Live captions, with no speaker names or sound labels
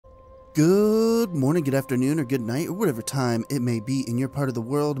Good morning, good afternoon, or good night, or whatever time it may be in your part of the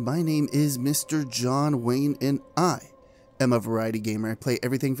world. My name is Mr. John Wayne, and I am a variety gamer. I play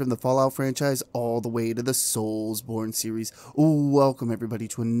everything from the Fallout franchise all the way to the Soulsborne series. Welcome, everybody,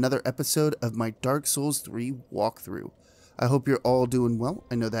 to another episode of my Dark Souls 3 walkthrough. I hope you're all doing well.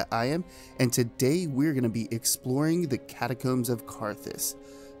 I know that I am. And today we're going to be exploring the Catacombs of Carthus.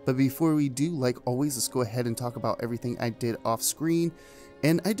 But before we do, like always, let's go ahead and talk about everything I did off screen.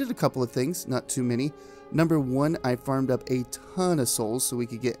 And I did a couple of things, not too many. Number one, I farmed up a ton of souls so we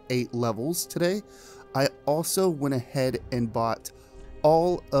could get 8 levels today. I also went ahead and bought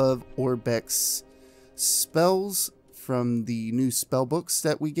all of Orbeck's spells from the new spell books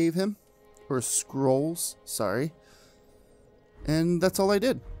that we gave him. Or scrolls, sorry. And that's all I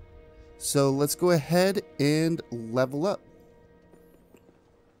did. So let's go ahead and level up.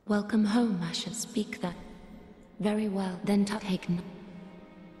 Welcome home, I shall speak that. Very well, then take no.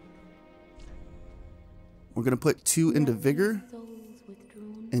 We're going to put 2 into Vigor,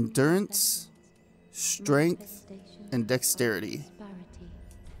 Endurance, Strength, and Dexterity.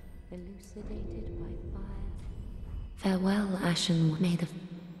 Farewell, Ashen, may the...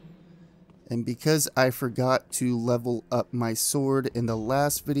 And because I forgot to level up my sword in the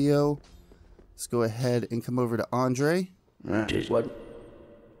last video, let's go ahead and come over to Andre. That is what?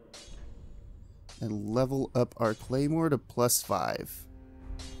 And level up our Claymore to +5.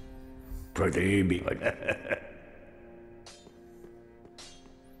 Pretty big.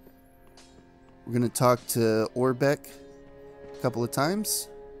 We're going to talk to Orbeck a couple of times.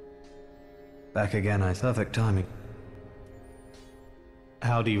 Back again, perfect timing.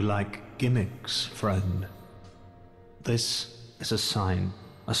 How do you like gimmicks, friend? This is a sign,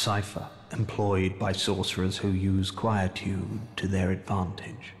 a cipher, employed by sorcerers who use quietude to their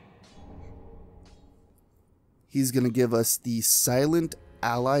advantage. He's going to give us the Silent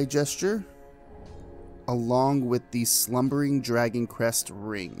Ally gesture, along with the Slumbering Dragon Crest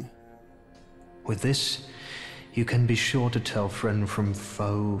ring. With this, you can be sure to tell friend from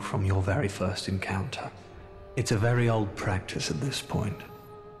foe from your very first encounter. It's a very old practice at this point,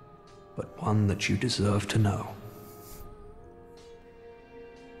 but one that you deserve to know.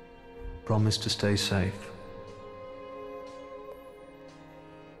 Promise to stay safe.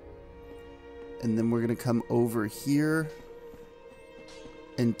 And then we're going to come over here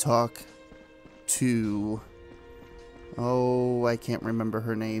and talk to... oh, I can't remember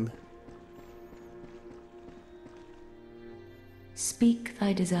her name. Speak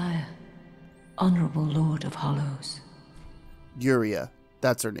thy desire, honorable Lord of Hollows. Yuria.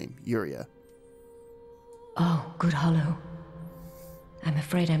 That's her name. Yuria. Oh, good Hollow. I'm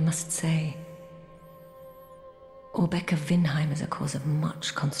afraid I must say, Orbeck of Vinheim is a cause of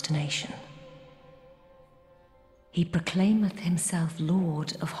much consternation. He proclaimeth himself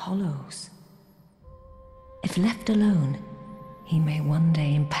Lord of Hollows. If left alone, he may one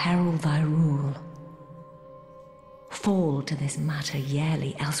day imperil thy rule. Fall to this matter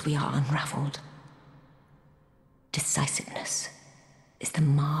yearly, else we are unraveled. Decisiveness is the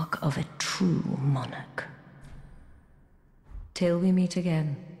mark of a true monarch. Till we meet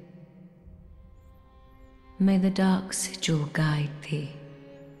again, may the dark sigil guide thee.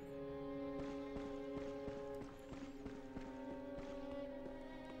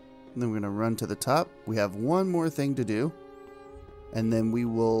 And then we're going to run to the top. We have one more thing to do. And then we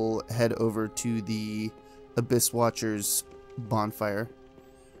will head over to the Abyss Watchers bonfire.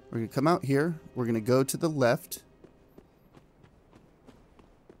 We're going to come out here. We're going to go to the left.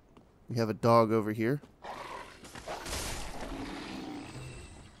 We have a dog over here.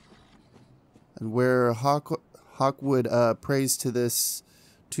 And where Hawkwood prays to this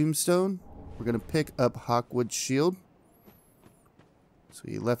tombstone, we're going to pick up Hawkwood's shield. So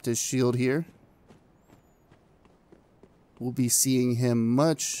he left his shield here. We'll be seeing him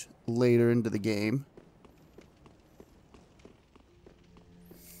much later into the game.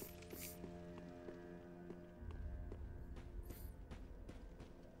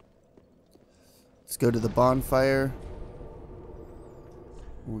 Let's go to the bonfire.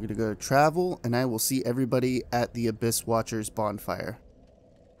 We're going to go to travel, and I will see everybody at the Abyss Watchers bonfire.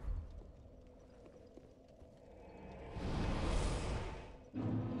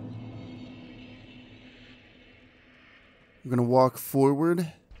 We're going to walk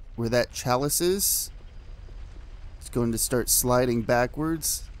forward where that chalice is. It's going to start sliding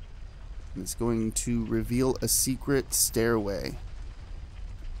backwards. And it's going to reveal a secret stairway.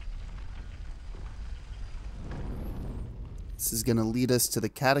 This is going to lead us to the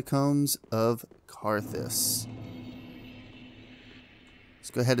Catacombs of Carthus. Let's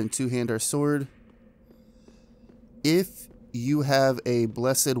go ahead and two-hand our sword. If you have a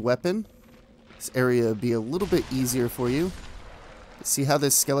blessed weapon, this area will be a little bit easier for you. See how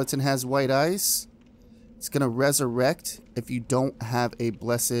this skeleton has white eyes? It's going to resurrect if you don't have a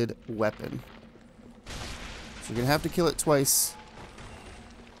blessed weapon. So you're going to have to kill it twice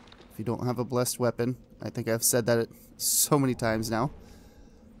if you don't have a blessed weapon. I think I've said that so many times now.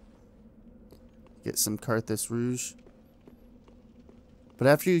 Get some Carthus Rouge. But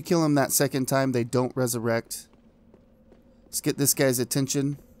after you kill him that second time, they don't resurrect. Let's get this guy's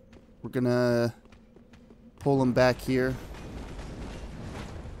attention. We're going to pull him back here.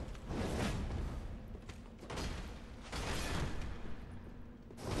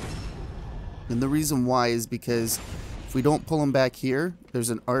 And the reason why is because if we don't pull him back here, there's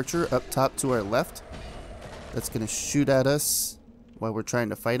an archer up top to our left that's going to shoot at us while we're trying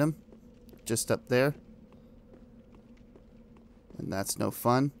to fight him. Just up there. And that's no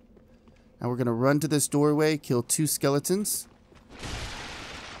fun. Now we're going to run to this doorway, kill 2 skeletons.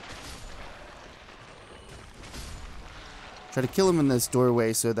 Try to kill him in this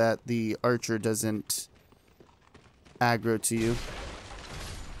doorway so that the archer doesn't aggro to you.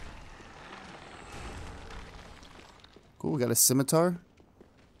 Cool, we got a scimitar.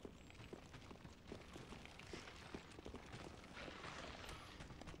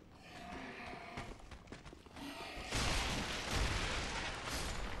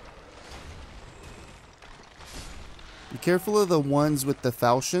 Be careful of the ones with the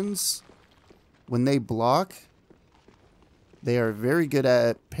falchions. When they block, they are very good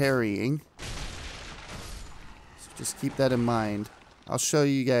at parrying. So just keep that in mind. I'll show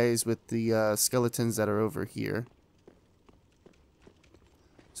you guys with the skeletons that are over here.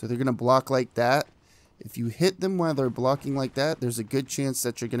 So they're going to block like that. If you hit them while they're blocking like that, there's a good chance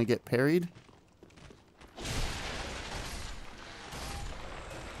that you're going to get parried.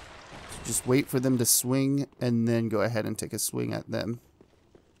 So just wait for them to swing and then go ahead and take a swing at them.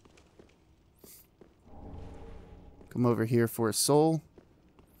 Come over here for a soul.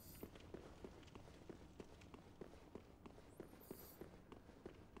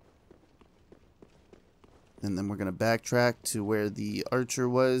 And then we're going to backtrack to where the archer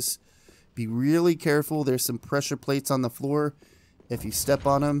was. Be really careful. There's some pressure plates on the floor. If you step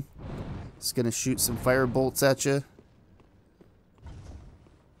on them, it's going to shoot some fire bolts at you.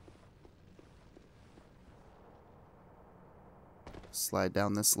 Slide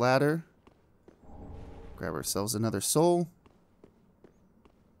down this ladder. Grab ourselves another soul.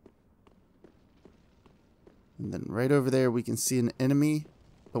 And then right over there we can see an enemy.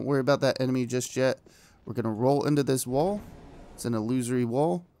 Don't worry about that enemy just yet. We're going to roll into this wall. It's an illusory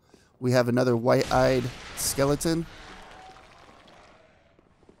wall. We have another white-eyed skeleton.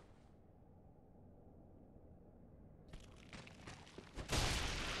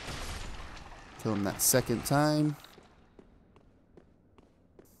 Kill him that second time.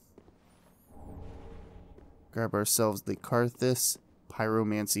 Grab ourselves the Carthus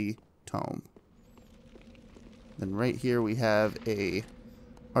Pyromancy Tome. Then right here we have a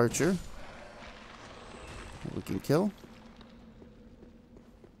archer that we can kill.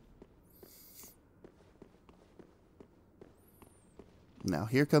 Now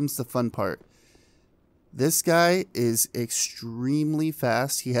here comes the fun part. This guy is extremely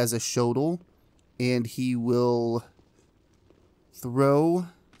fast. He has a shotel and he will throw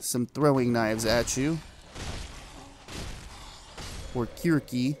some throwing knives at you. Or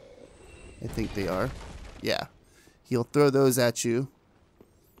kirki, I think they are. Yeah. He'll throw those at you.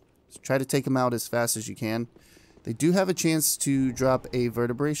 So try to take them out as fast as you can. They do have a chance to drop a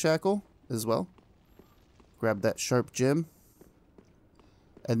vertebrae shackle as well. Grab that sharp gem.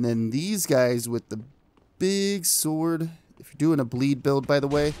 And then these guys with the big sword. If you're doing a bleed build, by the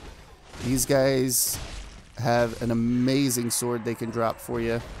way, these guys have an amazing sword they can drop for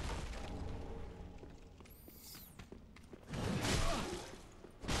you.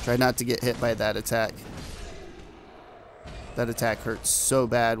 Try not to get hit by that attack. That attack hurts so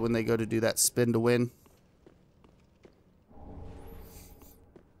bad when they go to do that spin to win.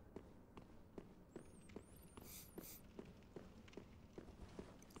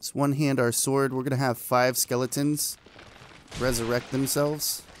 Let's one hand our sword. We're going to have 5 skeletons resurrect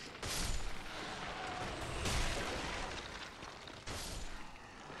themselves.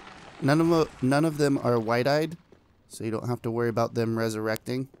 None of them are white-eyed, so you don't have to worry about them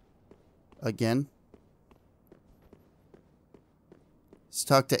resurrecting again. Let's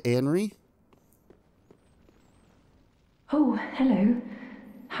talk to Anri. Oh, hello.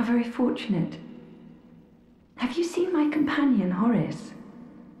 How very fortunate. Have you seen my companion, Horace?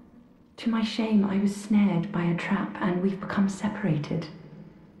 To my shame, I was snared by a trap and we've become separated.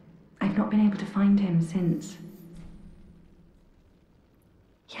 I've not been able to find him since.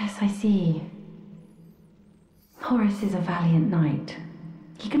 Yes, I see. Horace is a valiant knight.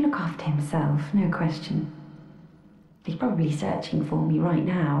 He can look after himself, no question. He's probably searching for me right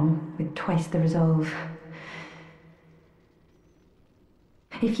now, with twice the resolve.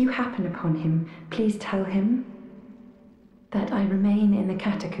 If you happen upon him, please tell him that I remain in the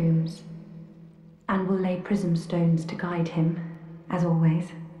catacombs and will lay prism stones to guide him, as always.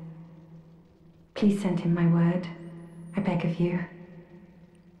 Please send him my word, I beg of you.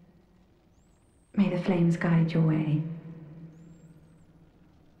 May the flames guide your way.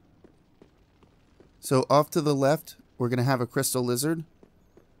 So off to the left, we're going to have a crystal lizard.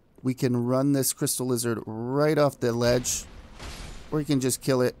 We can run this crystal lizard right off the ledge, or you can just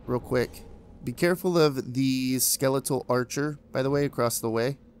kill it real quick. Be careful of the skeletal archer, by the way, across the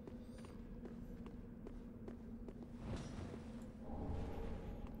way.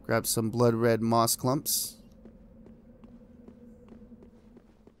 Grab some blood red moss clumps.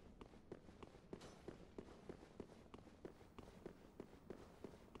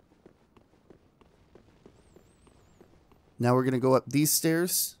 Now we're going to go up these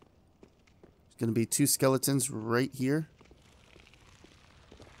stairs. There's going to be 2 skeletons right here.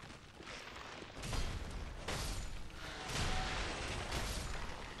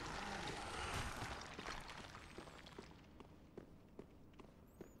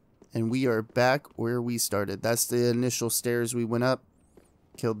 And we are back where we started. That's the initial stairs we went up.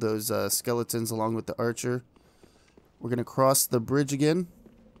 Killed those skeletons along with the archer. We're going to cross the bridge again.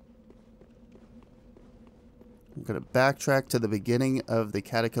 I'm going to backtrack to the beginning of the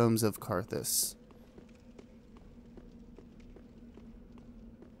Catacombs of Carthus.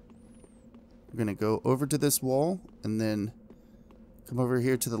 We're going to go over to this wall and then come over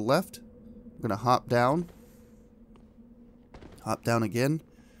here to the left. I'm going to hop down again,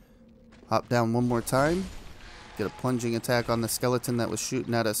 hop down one more time, get a plunging attack on the skeleton that was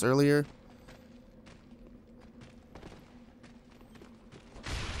shooting at us earlier.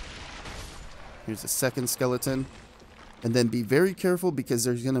 Here's a second skeleton. And then be very careful because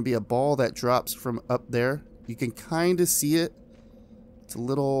there's going to be a ball that drops from up there. You can kind of see it. It's a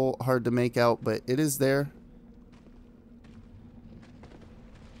little hard to make out, but it is there.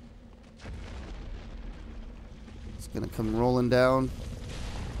 It's going to come rolling down.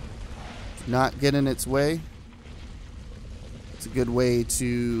 Not get in its way. It's a good way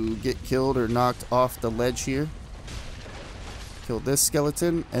to get killed or knocked off the ledge here. Kill this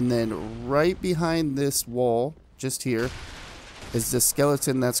skeleton, and then right behind this wall, just here, is the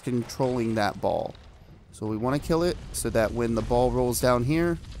skeleton that's controlling that ball. So we want to kill it so that when the ball rolls down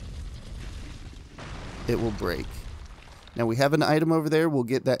here, it will break. Now we have an item over there. We'll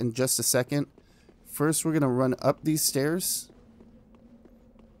get that in just a second. First, we're going to run up these stairs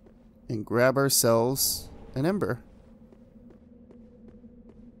and grab ourselves an ember.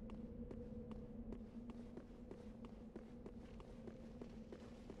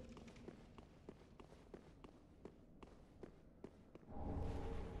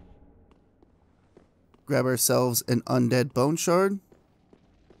 Grab ourselves an undead bone shard.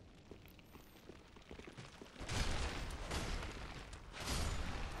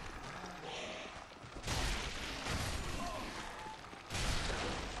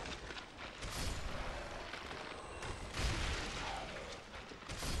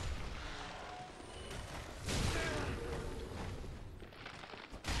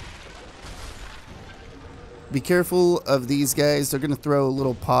 Be careful of these guys. They're going to throw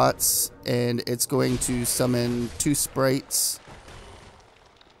little pots, and it's going to summon 2 sprites.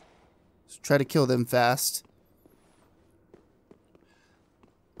 So try to kill them fast.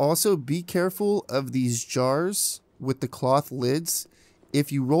 Also, be careful of these jars with the cloth lids.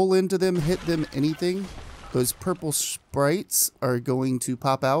 If you roll into them, hit them, anything, those purple sprites are going to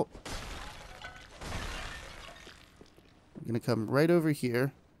pop out. I'm going to come right over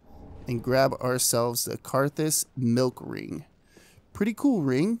here and grab ourselves the Carthus milk ring. Pretty cool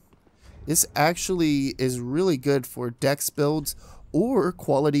ring. This actually is really good for dex builds or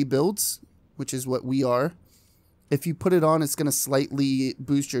quality builds, which is what we are. If you put it on, it's going to slightly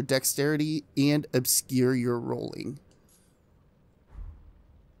boost your dexterity and obscure your rolling.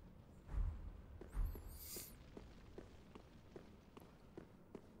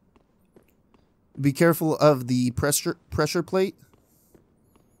 Be careful of the pressure plate.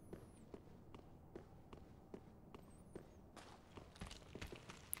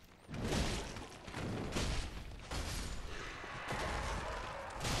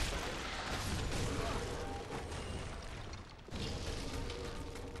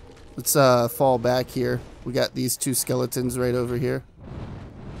 Let's fall back here. We got these 2 skeletons right over here.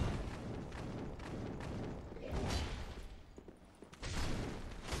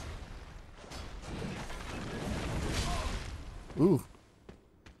 Ooh.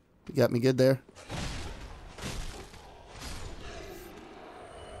 You got me good there.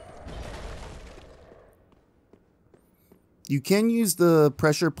 You can use the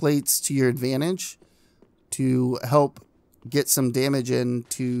pressure plates to your advantage to help get some damage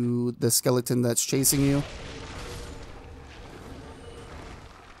into the skeleton that's chasing you.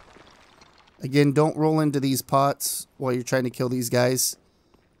 Again, don't roll into these pots while you're trying to kill these guys.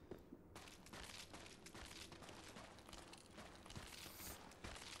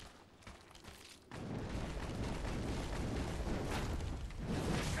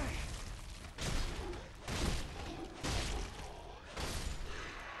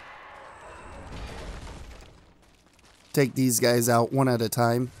 Take these guys out one at a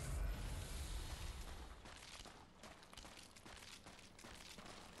time.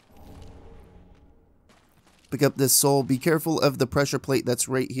 Pick up this soul. Be careful of the pressure plate that's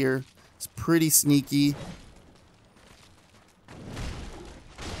right here. It's pretty sneaky.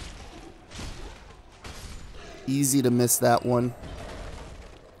 Easy to miss that one.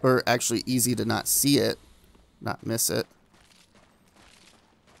 Or actually easy to not see it, not miss it.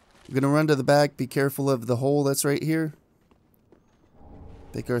 We're going to run to the back. Be careful of the hole that's right here.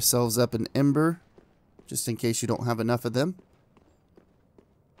 Pick ourselves up an ember, just in case you don't have enough of them.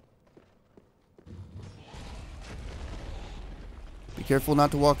 Be careful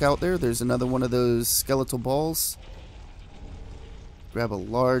not to walk out there. There's another one of those skeletal balls. Grab a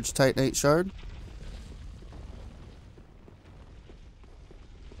large titanite shard.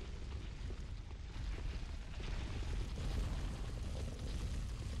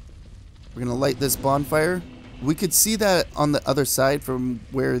 We're going to light this bonfire. We could see that on the other side from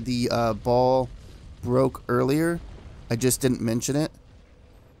where the ball broke earlier. I just didn't mention it.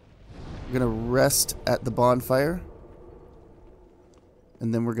 We're going to rest at the bonfire.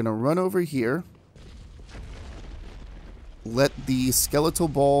 And then we're going to run over here. Let the skeletal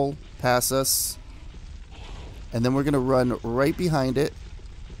ball pass us. And then we're going to run right behind it.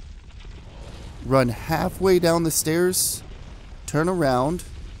 Run halfway down the stairs. Turn around.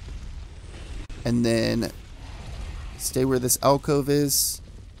 And then stay where this alcove is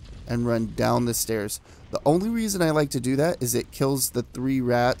and run down the stairs. The only reason I like to do that is it kills the 3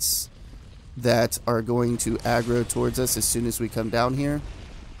 rats that are going to aggro towards us as soon as we come down here.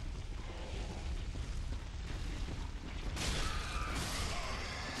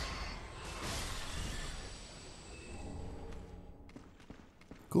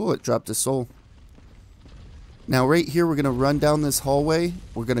 Cool, it dropped a soul. Now right here we're going to run down this hallway.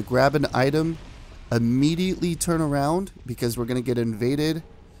 We're going to grab an item. Immediately turn around because we're going to get invaded.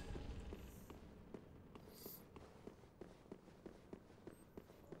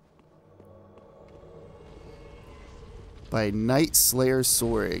 By Night Slayer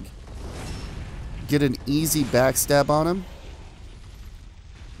Sorig. Get an easy backstab on him.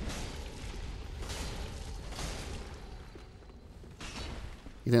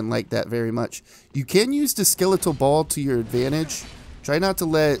 He didn't like that very much. You can use the skeletal ball to your advantage. Try not to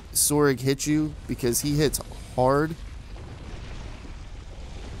let Sorig hit you because he hits hard.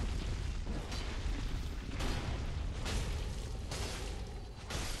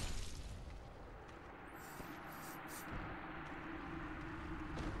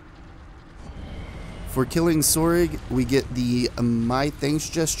 For killing Sorig, we get the My Thanks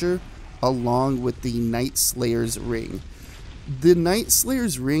gesture along with the Night Slayer's ring. The Night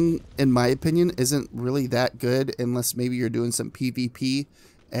Slayer's ring, in my opinion, isn't really that good unless maybe you're doing some PvP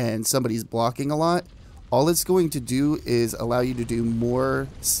and somebody's blocking a lot. All it's going to do is allow you to do more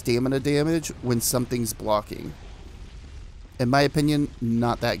stamina damage when something's blocking. In my opinion,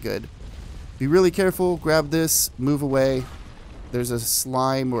 not that good. Be really careful, grab this, move away. There's a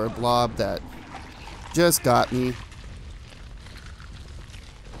slime or a blob that just got me.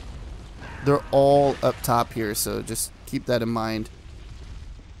 They're all up top here, so just keep that in mind.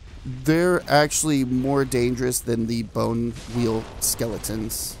 They're actually more dangerous than the bone wheel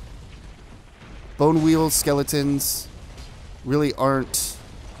skeletons. Bone wheel skeletons really aren't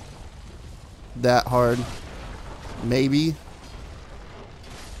that hard. Maybe.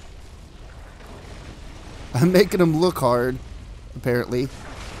 I'm making them look hard, apparently.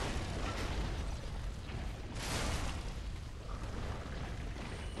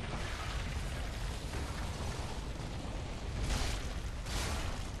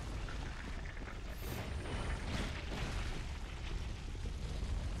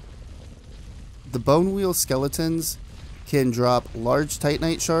 The bone wheel skeletons can drop large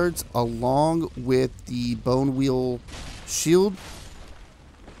titanite shards along with the bone wheel shield.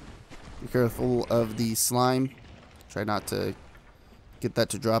 Be careful of the slime. Try not to get that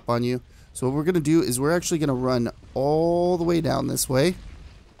to drop on you. So what we're going to do is we're actually going to run all the way down this way.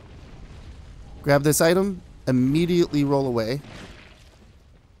 Grab this item, immediately roll away.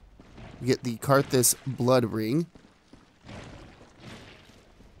 We get the Carthus blood ring.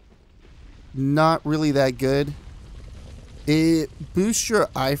 Not really that good. It boosts your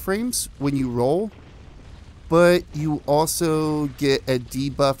iframes when you roll, but you also get a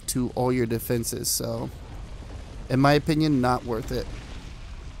debuff to all your defenses, so in my opinion, not worth it.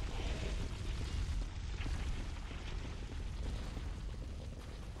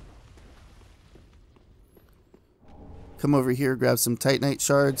 Come over here, grab some Titanite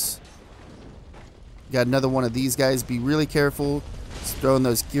shards. Got another one of these guys. Be really careful. He's throwing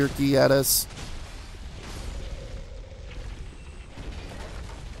those Kirki at us.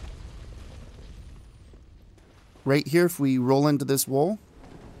 Right here, if we roll into this wall,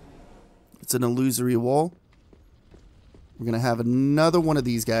 it's an illusory wall. We're going to have another one of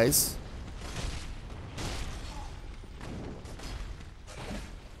these guys.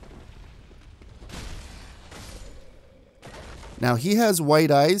 Now he has white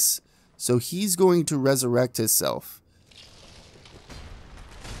eyes, so he's going to resurrect himself.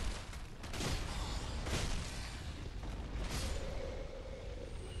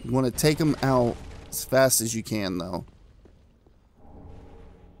 You want to take him out as fast as you can, though.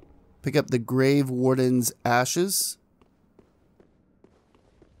 Pick up the Grave Warden's ashes.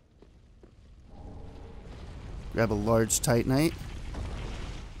 Grab a large Titanite.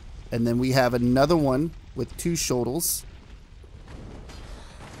 And then we have another one with 2 shoulders.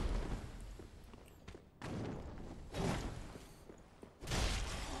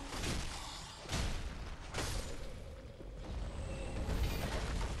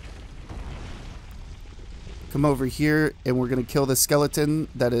 Come over here and we're going to kill the skeleton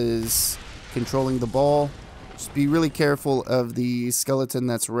that is controlling the ball. Just be really careful of the skeleton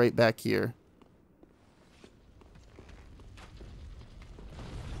that's right back here.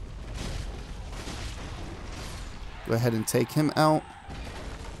 Go ahead and take him out.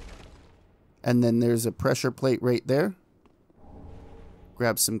 And then there's a pressure plate right there.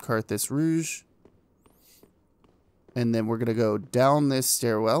 Grab some Carthus Rouge. And then we're going to go down this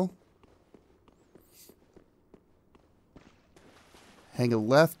stairwell. Hang a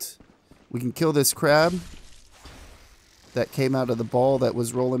left. We can kill this crab that came out of the ball that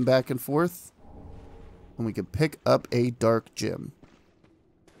was rolling back and forth. And we can pick up a dark gem.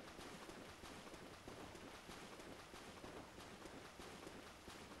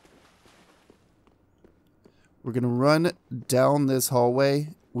 We're going to run down this hallway.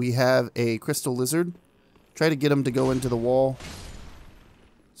 We have a crystal lizard. Try to get him to go into the wall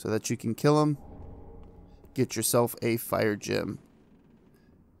so that you can kill him. Get yourself a fire gem.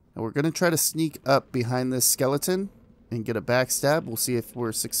 Now we're going to try to sneak up behind this skeleton and get a backstab. We'll see if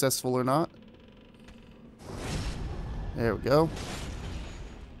we're successful or not. There we go.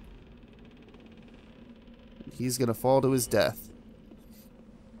 He's going to fall to his death.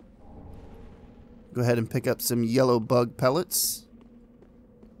 Go ahead and pick up some yellow bug pellets.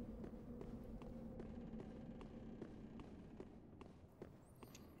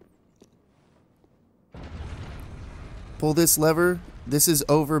 Pull this lever. This is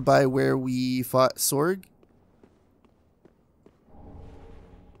over by where we fought Sorg.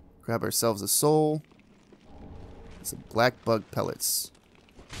 Grab ourselves a soul. Some black bug pellets.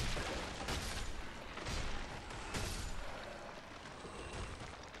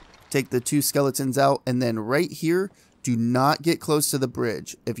 Take the 2 skeletons out, and then right here, do not get close to the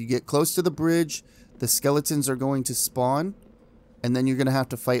bridge. If you get close to the bridge, the skeletons are going to spawn, and then you're going to have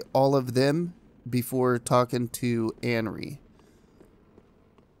to fight all of them before talking to Anri.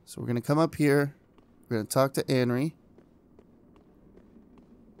 So we're going to come up here. We're going to talk to Anri.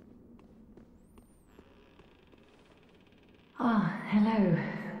 Ah, hello.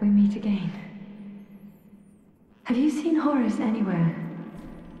 We meet again. Have you seen Horus anywhere?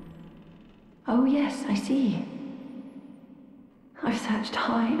 Oh yes, I see. I've searched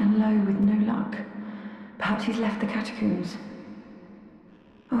high and low with no luck. Perhaps he's left the catacombs.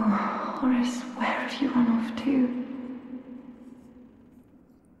 Oh, Horus, where have you run off to?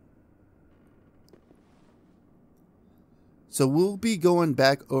 So we'll be going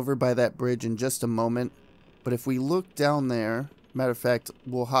back over by that bridge in just a moment. But if we look down there, matter of fact,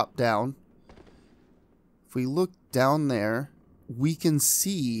 we'll hop down. If we look down there, we can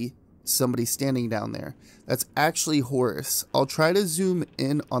see somebody standing down there. That's actually Horus. I'll try to zoom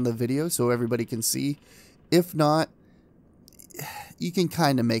in on the video so everybody can see. If not, you can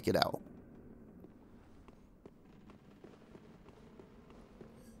kind of make it out.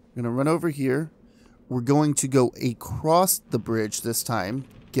 I'm going to run over here. We're going to go across the bridge this time.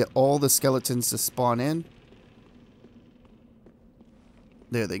 Get all the skeletons to spawn in.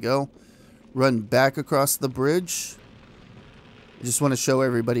 There they go. Run back across the bridge. I just want to show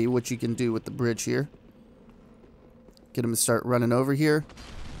everybody what you can do with the bridge here. Get them to start running over here.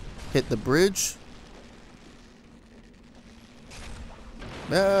 Hit the bridge.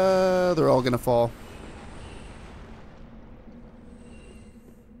 They're all going to fall.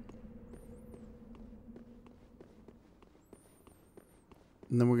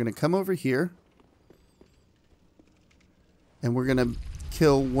 And then we're going to come over here. And we're going to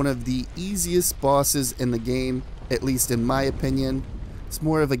kill one of the easiest bosses in the game, at least in my opinion. It's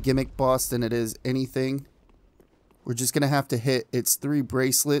more of a gimmick boss than it is anything. We're just going to have to hit its 3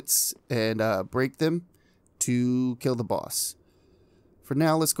 bracelets and break them to kill the boss. For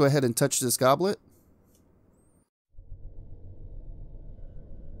now, let's go ahead and touch this goblet.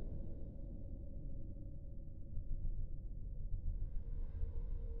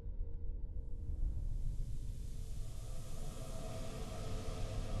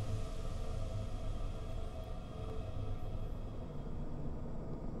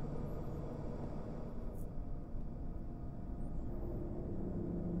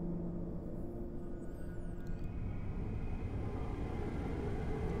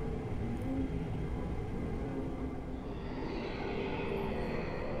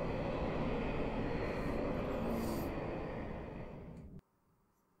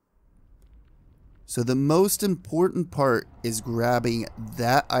 So the most important part is grabbing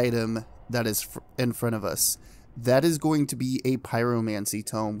that item that is in front of us. That is going to be a pyromancy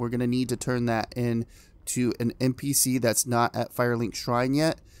tome. We're going to need to turn that into an NPC that's not at Firelink Shrine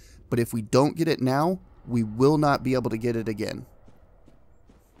yet. But if we don't get it now, we will not be able to get it again.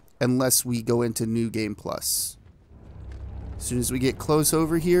 Unless we go into New Game Plus. As soon as we get close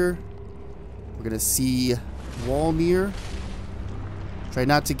over here, we're going to see Walnir. Try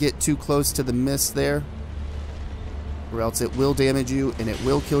not to get too close to the mist there, or else it will damage you and it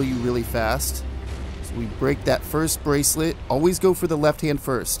will kill you really fast. So we break that first bracelet. Always go for the left hand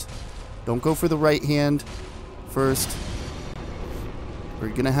first. Don't go for the right hand first. We're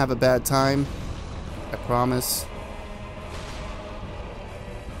going to have a bad time. I promise.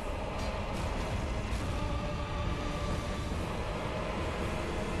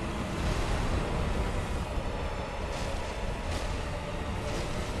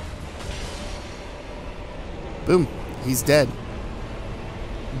 Boom. He's dead.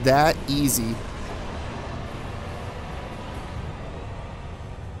 That easy.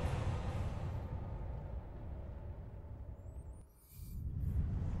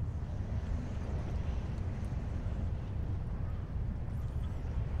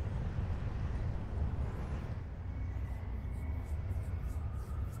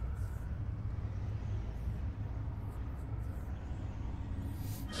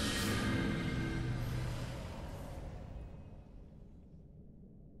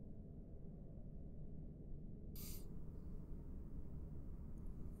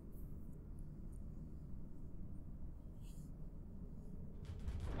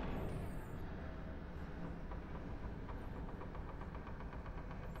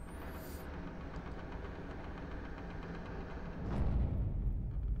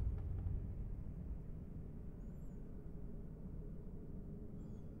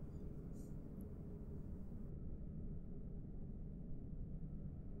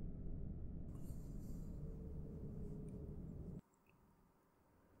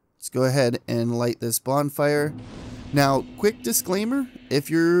 Let's go ahead and light this bonfire. Now, quick disclaimer, if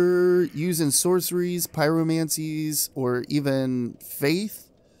you're using sorceries, pyromancies, or even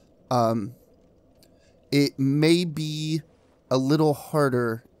faith, it may be a little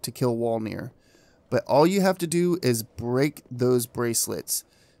harder to kill Walnir. But all you have to do is break those bracelets.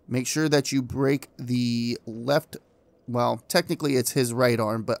 Make sure that you break the left, well, technically it's his right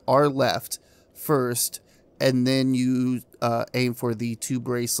arm, but our left first, and then you aim for the 2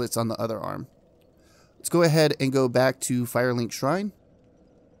 bracelets on the other arm. Let's go ahead and go back to Firelink Shrine.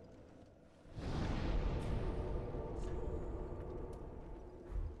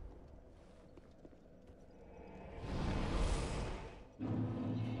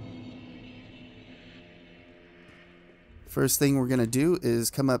 First thing we're going to do is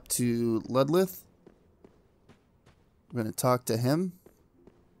come up to Ludlith. We're going to talk to him.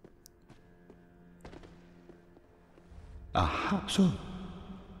 Aha,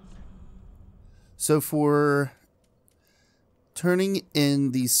 So for turning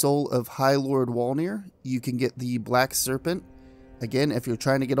in the soul of High Lord Walnir, you can get the Black Serpent. Again, if you're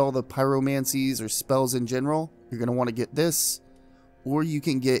trying to get all the pyromancies or spells in general, you're going to want to get this. Or you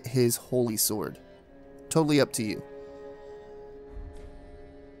can get his Holy Sword. Totally up to you.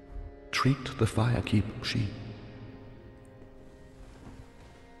 Treat the firekeep sheep.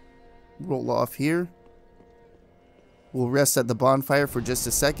 Roll off here. We'll rest at the bonfire for just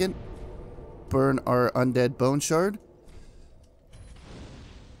a second. Burn our undead bone shard.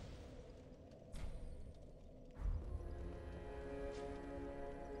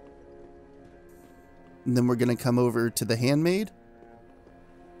 And then we're going to come over to the handmaid.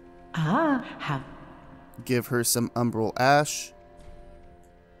 Ah, how Give her some umbral ash.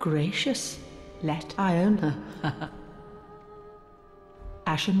 gracious. Let Iona.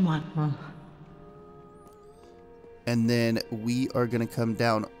 Ashen one. And then we are going to come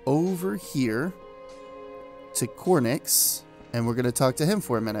down over here to Cornix, and we're going to talk to him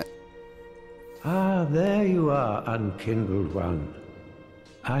for a minute. Ah, there you are, unkindled one.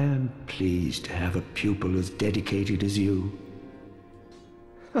 I am pleased to have a pupil as dedicated as you.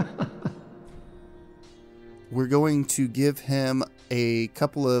 We're going to give him a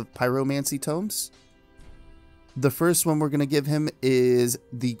couple of pyromancy tomes. The first one we're going to give him is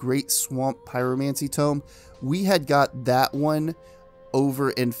the Great Swamp Pyromancy Tome. We had got that one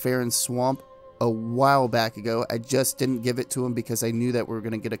over in Farron's Swamp a while back ago. I just didn't give it to him because I knew that we were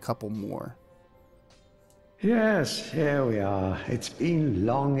going to get a couple more. Yes, here we are. It's been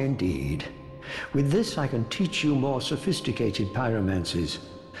long indeed. With this, I can teach you more sophisticated pyromancies.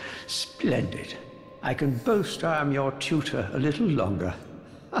 Splendid. I can boast I am your tutor a little longer.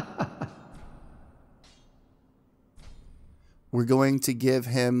 We're going to give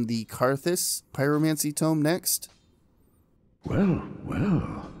him the Carthus Pyromancy Tome next. Well,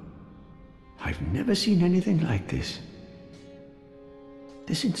 well. I've never seen anything like this.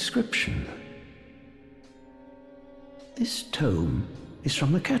 This inscription. This tome is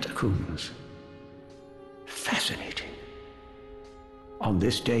from the Catacombs. Fascinating. On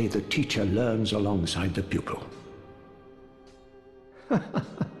this day, the teacher learns alongside the pupil.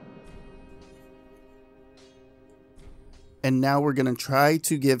 And now we're going to try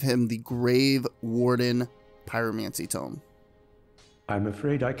to give him the Grave Warden Pyromancy Tome. I'm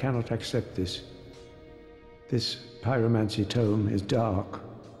afraid I cannot accept this. This pyromancy tome is dark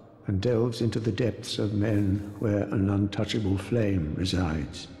and delves into the depths of men where an untouchable flame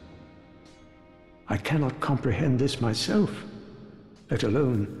resides. I cannot comprehend this myself, let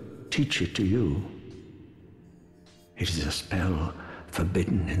alone teach it to you. It is a spell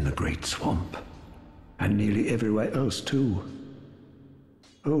forbidden in the Great Swamp, and nearly everywhere else too.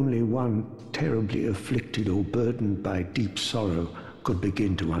 Only one terribly afflicted or burdened by deep sorrow could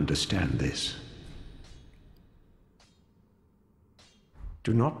begin to understand this.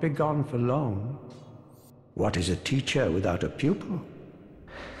 Do not be gone for long. What is a teacher without a pupil?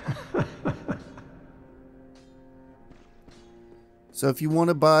 So if you want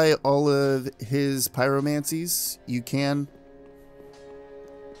to buy all of his pyromancies, you can.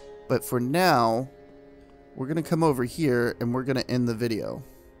 But for now, we're going to come over here and we're going to end the video.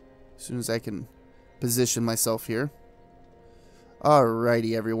 As soon as I can position myself here.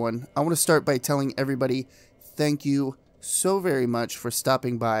 Alrighty, everyone. I want to start by telling everybody thank you so very much for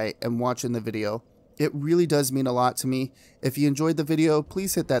stopping by and watching the video. It really does mean a lot to me. If you enjoyed the video,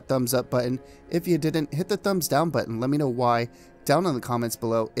 please hit that thumbs up button. If you didn't, hit the thumbs down button. Let me know why down in the comments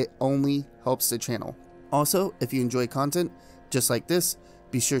below. It only helps the channel. Also, if you enjoy content just like this,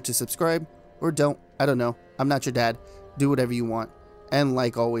 be sure to subscribe, or don't. I don't know. I'm not your dad. Do whatever you want. And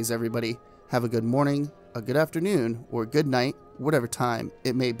like always, everybody, have a good morning, a good afternoon, or a good night, whatever time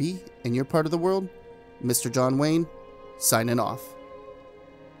it may be in your part of the world. Mr. John Wayne, signing off.